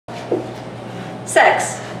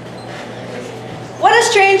Sex. What a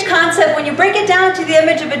strange concept when you break it down to the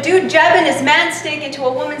image of a dude jabbing his man steak into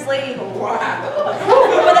a woman's lady hole. Wow.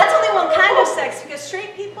 But that's only one kind of sex, because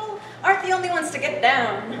straight people aren't the only ones to get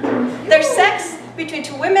down. There's sex between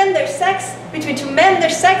two women, there's sex between two men,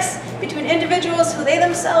 there's sex between individuals who they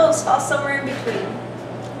themselves fall somewhere in between.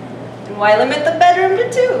 And why limit the bedroom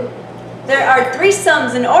to two? There are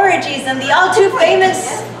threesomes and orgies and the all too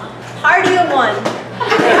famous party of one.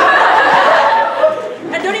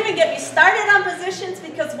 And don't even get me started on positions,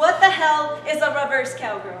 because what the hell is a reverse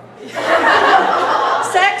cowgirl?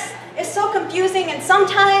 Sex is so confusing, and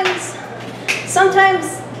sometimes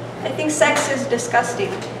I think sex is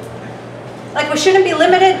disgusting. Like, we shouldn't be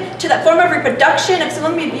limited to that form of reproduction if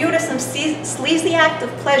someone be viewed as some sleazy act of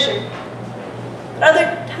pleasure. But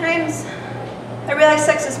other times, I realize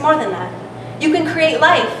sex is more than that. You can create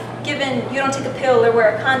life, given you don't take a pill or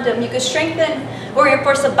wear a condom. You can strengthen or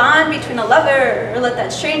reinforce a bond between a lover, or let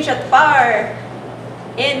that stranger at the bar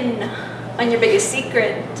in on your biggest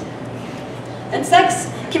secret. And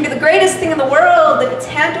sex can be the greatest thing in the world if it's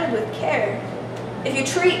handled with care. If you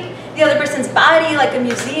treat the other person's body like a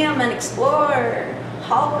museum and explore,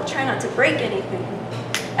 hollow, try not to break anything.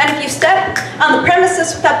 And if you step on the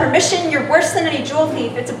premises without permission, you're worse than any jewel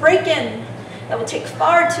thief. It's a break-in that will take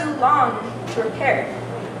far too long to repair.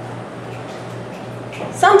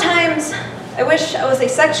 Sometimes I wish I was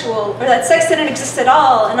asexual, or that sex didn't exist at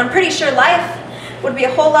all, and I'm pretty sure life would be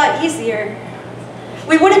a whole lot easier.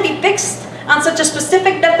 We wouldn't be fixed on such a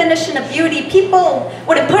specific definition of beauty. People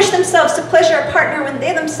wouldn't push themselves to pleasure a partner when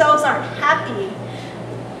they themselves aren't happy.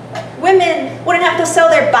 Women wouldn't have to sell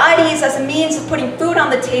their bodies as a means of putting food on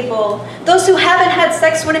the table. Those who haven't had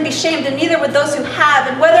sex wouldn't be shamed, and neither would those who have.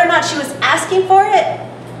 And whether or not she was asking for it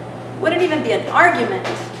wouldn't even be an argument.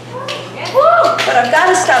 But I've got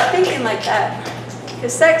to stop thinking like that,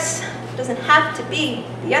 because sex doesn't have to be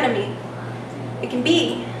the enemy. It can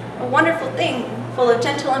be a wonderful thing, full of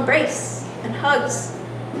gentle embrace and hugs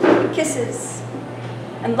and kisses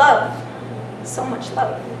and love. So much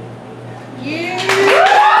love. Yeah.